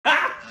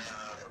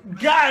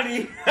Got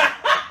it.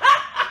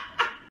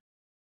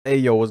 Hey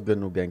yo, what's good,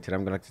 new gang? Today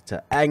I'm gonna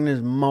to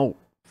Agnez Mo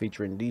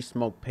featuring D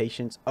Smoke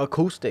Patience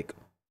acoustic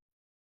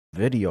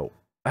video.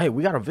 Hey,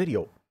 we got a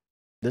video.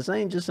 This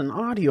ain't just an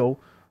audio,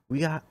 we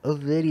got a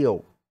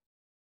video.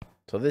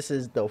 So this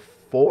is the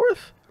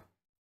fourth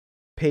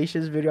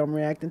Patience video I'm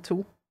reacting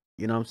to.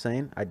 You know what I'm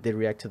saying? I did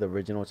react to the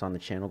original, it's on the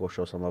channel. Go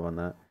show some love on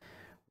that.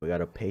 We got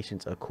a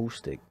Patience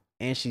acoustic.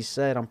 And she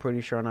said, I'm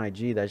pretty sure on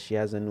IG that she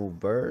has a new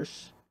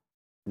verse,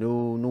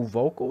 new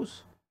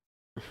vocals.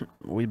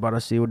 We about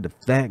to see what the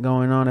fat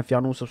going on. If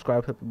y'all new,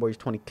 subscribe. Help the boys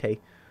 20K.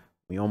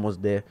 We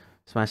almost there.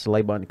 Smash the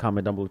like button,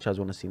 comment down below what you guys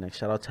want to see next.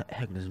 Shout out to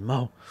Agnez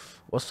Mo.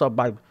 What's up,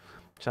 baby?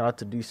 Shout out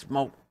to D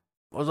Smoke.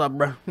 What's up,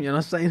 bro? You know what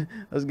I'm saying?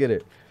 Let's get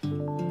it.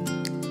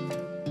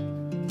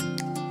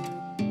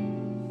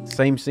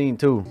 Same scene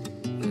too.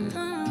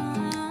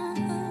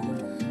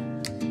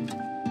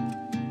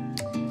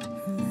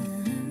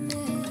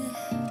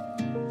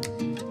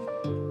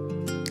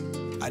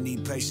 I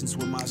need patience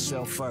with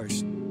myself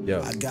first.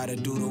 Yeah. I gotta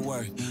do the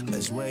work.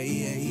 Let's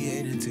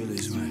wait until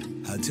it's right.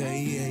 I'll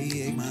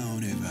take my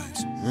own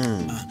advice.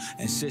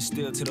 And sit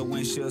still till the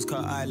windshields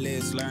caught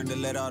eyelids. Learn to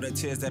let all the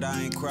tears that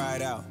I ain't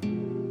cried out.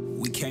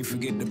 We can't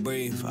forget to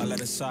breathe. I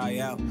let a sigh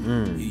out.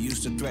 You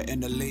used to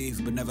threaten to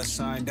leave, but never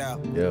signed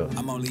out. Yeah.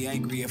 I'm only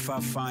angry if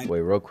I find.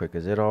 Wait, real quick.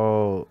 Is it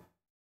all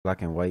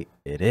black and white?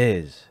 It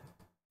is,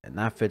 and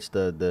that fits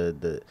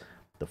the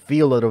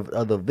feel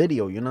of the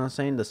video. You know what I'm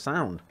saying? The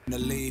sound. To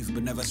leave,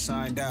 but never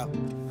signed out.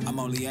 I'm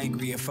only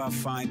angry if I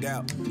find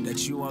out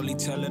that you only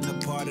telling a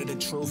part of the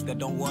truth that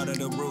don't water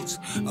the roots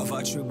of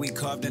our tree we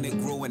carved and it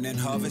grew and then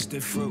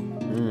harvested fruit.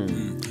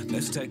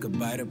 Let's take a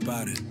bite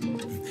about it.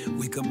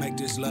 We could make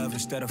this love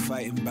instead of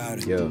fighting about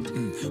it. Yeah.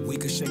 We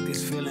could shake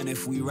this feeling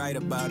if we write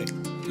about it.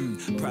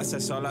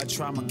 Process all our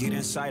trauma, get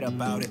inside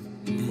about it.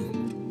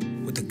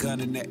 With the gun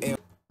in the air.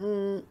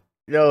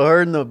 Yo,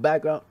 her in the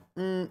background.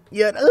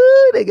 Yeah,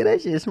 nigga,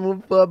 that shit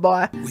smooth for a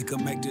boy. We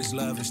could make this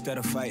love instead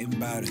of fighting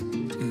about it.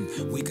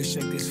 We could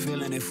shake this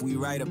feeling if we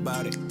write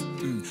about it.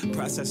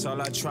 Process all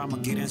our trauma,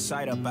 get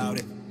inside about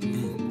it.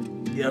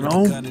 You With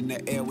know? the gun in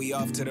the air, we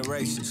off to the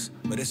races.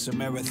 But it's a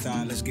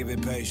marathon, let's give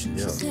it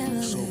patience. Just have a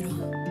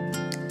little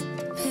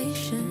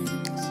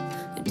patience.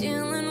 You're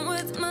dealing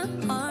with my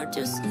heart,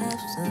 just have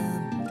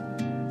some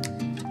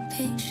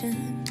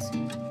patience.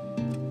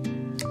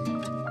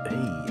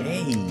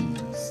 Hey.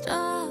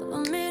 Stop a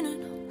minute,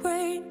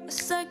 wait a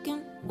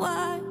second.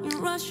 Why you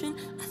rushing?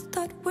 I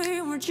thought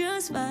we were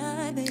just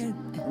vibing.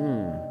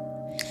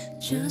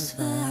 Just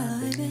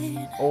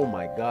vibing. Oh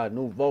my God,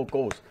 new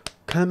vocals.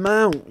 Come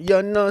on,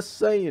 you're not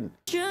saying.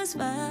 Just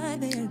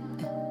vibing.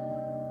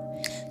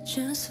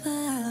 Just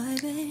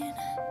vibing.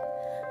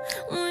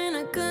 We're in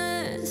a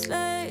good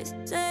space,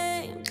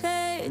 same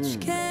page,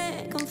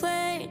 can't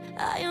complain.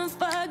 I am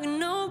fucking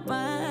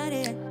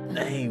nobody.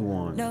 They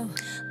one. No,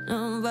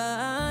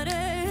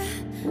 nobody.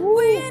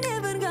 We ain't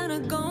even gonna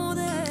go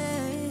there.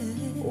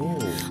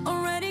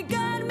 Already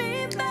got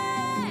me,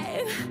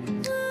 babe.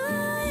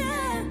 Oh,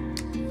 yeah.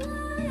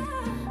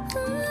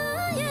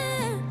 Oh,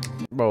 yeah.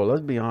 Bro,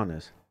 let's be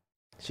honest.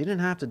 She didn't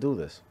have to do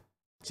this.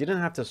 She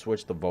didn't have to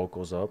switch the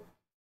vocals up.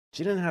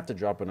 She didn't have to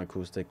drop an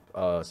acoustic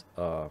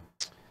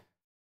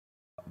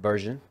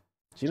version.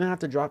 She didn't have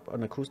to drop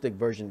an acoustic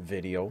version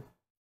video.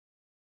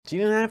 She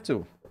didn't have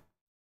to.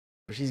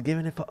 But she's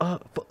giving it for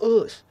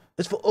us.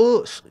 It's for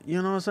us.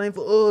 You know what I'm saying?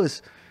 For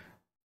us.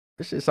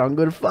 This shit sound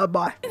good as fuck,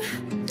 boy.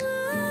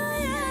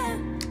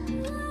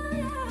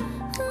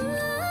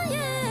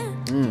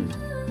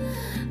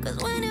 Cause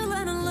when you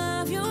learn to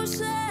love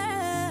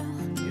yourself,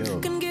 you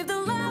can give the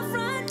love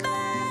right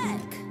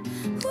back.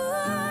 Ooh,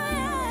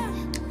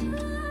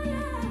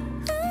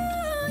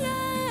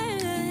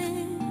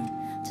 yeah.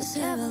 Just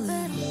have a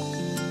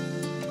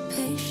little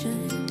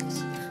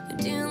patience. You're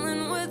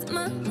dealing with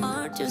my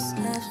heart, just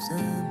have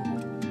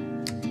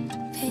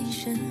some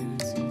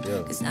patience.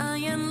 Cause I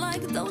ain't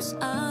like those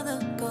other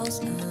girls.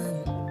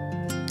 I'm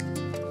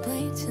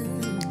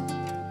waiting.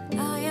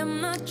 I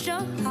am not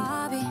your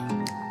hobby.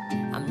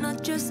 I'm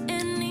not just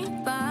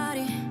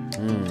anybody.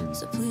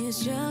 So please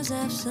just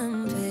have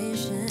some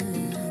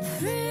patience.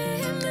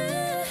 Free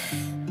me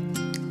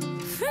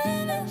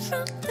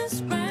from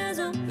this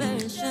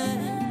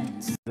reservation.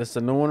 This is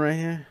the new one right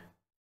here?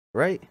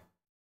 Right?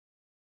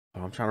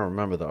 Oh, I'm trying to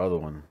remember the other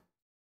one.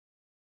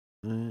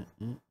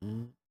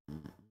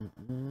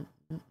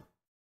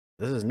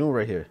 This is new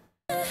right here.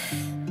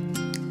 Free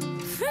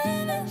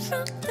me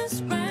from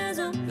this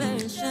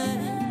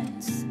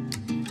reservation.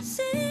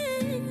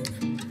 See,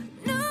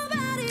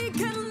 nobody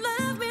can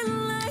love me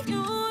like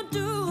you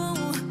do.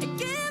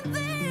 Give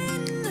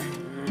in.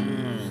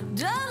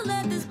 Don't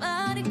let this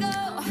body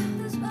go.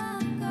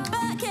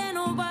 But can't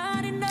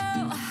nobody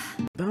know.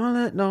 Don't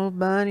let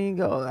nobody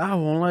go. I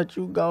won't let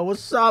you go.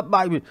 What's up,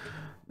 baby?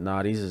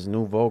 Nah, these is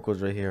new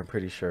vocals right here, I'm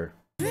pretty sure.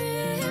 Free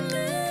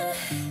me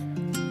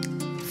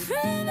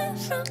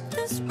from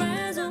this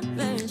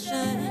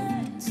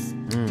reservation.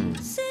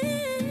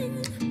 See,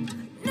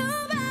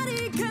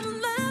 nobody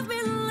can love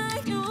me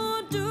like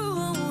you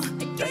do.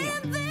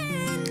 Give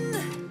in.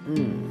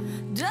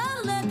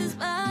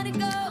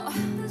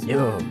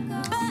 Yeah.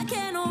 But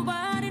can't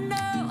nobody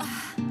know.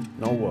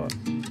 Know what?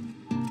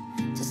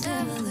 Just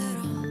have a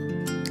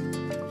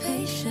little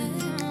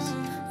patience.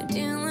 You're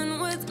dealing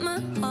with my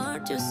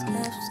heart. Just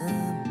have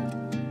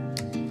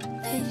some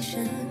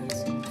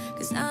patience.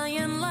 Cause I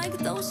ain't like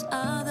those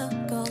other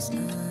girls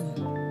I'm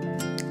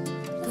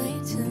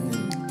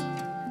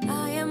waiting.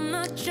 I am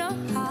not your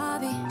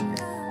hobby.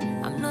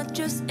 I'm not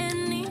just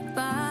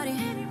anybody.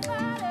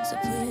 So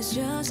please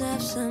just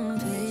have some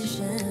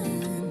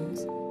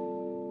patience.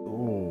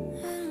 Ooh,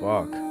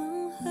 fuck.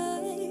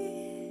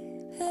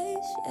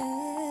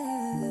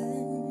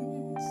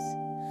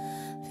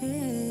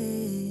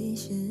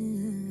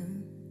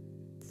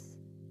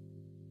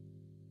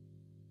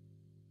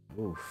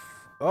 Oof.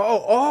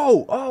 Oh.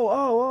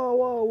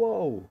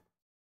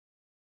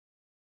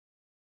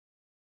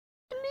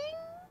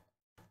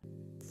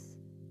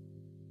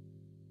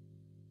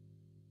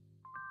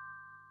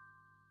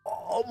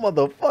 Oh,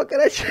 motherfucker,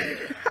 that shit.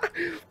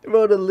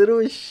 Bro, the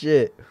littlest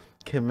shit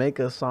can make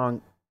a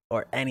song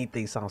or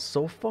anything sound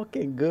so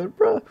fucking good,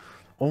 bro.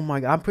 Oh my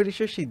god, I'm pretty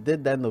sure she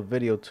did that in the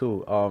video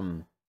too.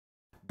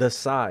 The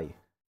sigh.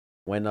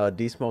 When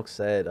D Smoke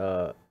said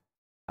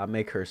I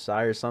make her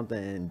sigh or something,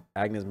 and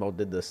Agnez Mo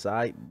did the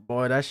sigh.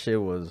 Boy, that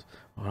shit was.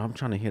 Oh, I'm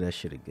trying to hear that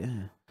shit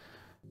again.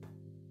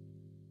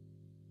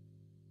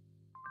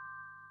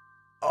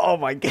 Oh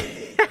my god.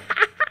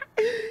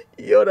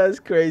 Yo, that's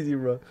crazy,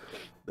 bro.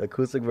 The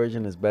acoustic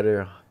version is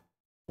better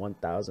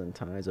 1,000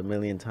 times, a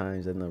million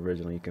times than the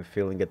original. You can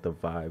feel and get the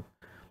vibe.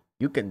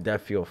 You can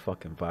def feel a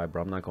fucking vibe,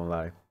 bro. I'm not gonna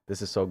lie.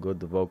 This is so good.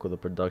 The vocal, the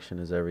production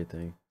is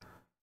everything.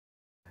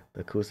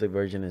 The acoustic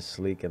version is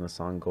sleek and the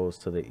song goes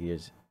to the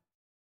ears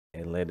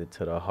and led it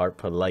to the heart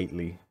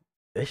politely.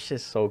 It's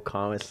just so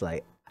calm. It's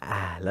like,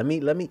 let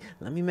me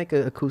make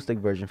an acoustic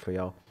version for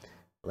y'all.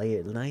 Lay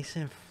it nice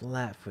and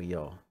flat for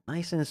y'all.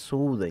 Nice and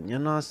soothing. You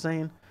know what I'm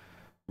saying?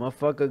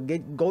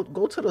 Motherfucker,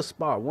 go to the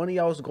spot. One of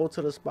y'all go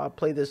to the spot,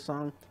 play this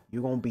song.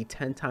 You're gonna be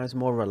 10 times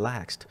more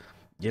relaxed.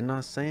 You know what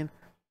I'm saying?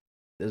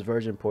 This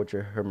version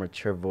portray her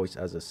mature voice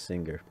as a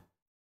singer.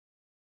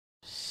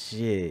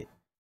 Shit.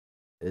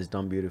 It's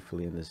done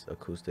beautifully in this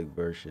acoustic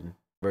version.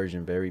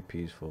 Very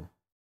peaceful.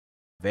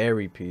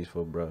 Very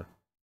peaceful, bro.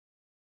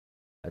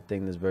 I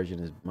think this version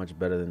is much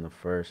better than the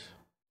first.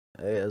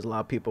 Hey, there's a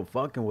lot of people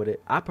fucking with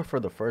it. I prefer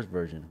the first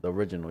version, the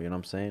original, you know what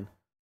I'm saying?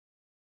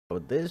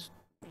 But this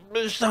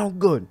sound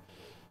good.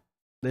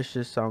 This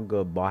just sound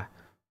good, boy.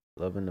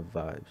 Loving the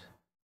vibes.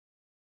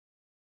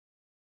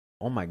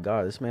 Oh my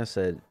god, this man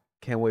said,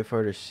 can't wait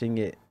for her to sing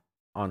it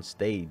on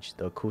stage,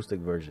 the acoustic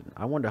version.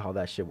 I wonder how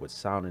that shit would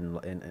sound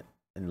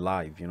in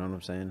live, you know what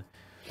I'm saying?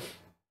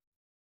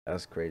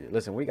 That's crazy.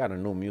 Listen, we got a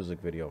new music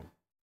video.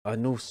 A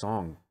new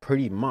song,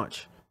 pretty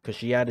much. Because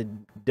she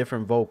added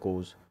different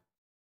vocals.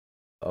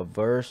 A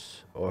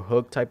verse or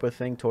hook type of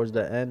thing towards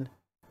the end.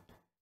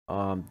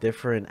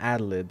 Different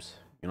ad-libs,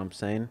 you know what I'm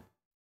saying?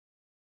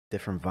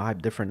 Different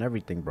vibe, different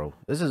everything, bro.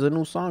 This is a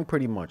new song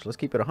pretty much. Let's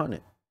keep it 100. You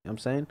know what I'm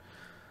saying?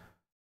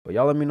 But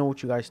y'all let me know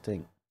what you guys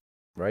think,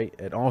 right?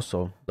 And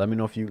also, let me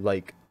know if you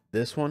like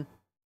this one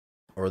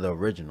or the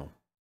original.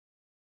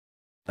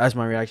 That's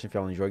my reaction. If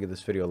y'all enjoyed, give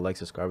this video a like,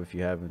 subscribe if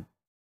you haven't,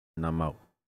 and I'm out.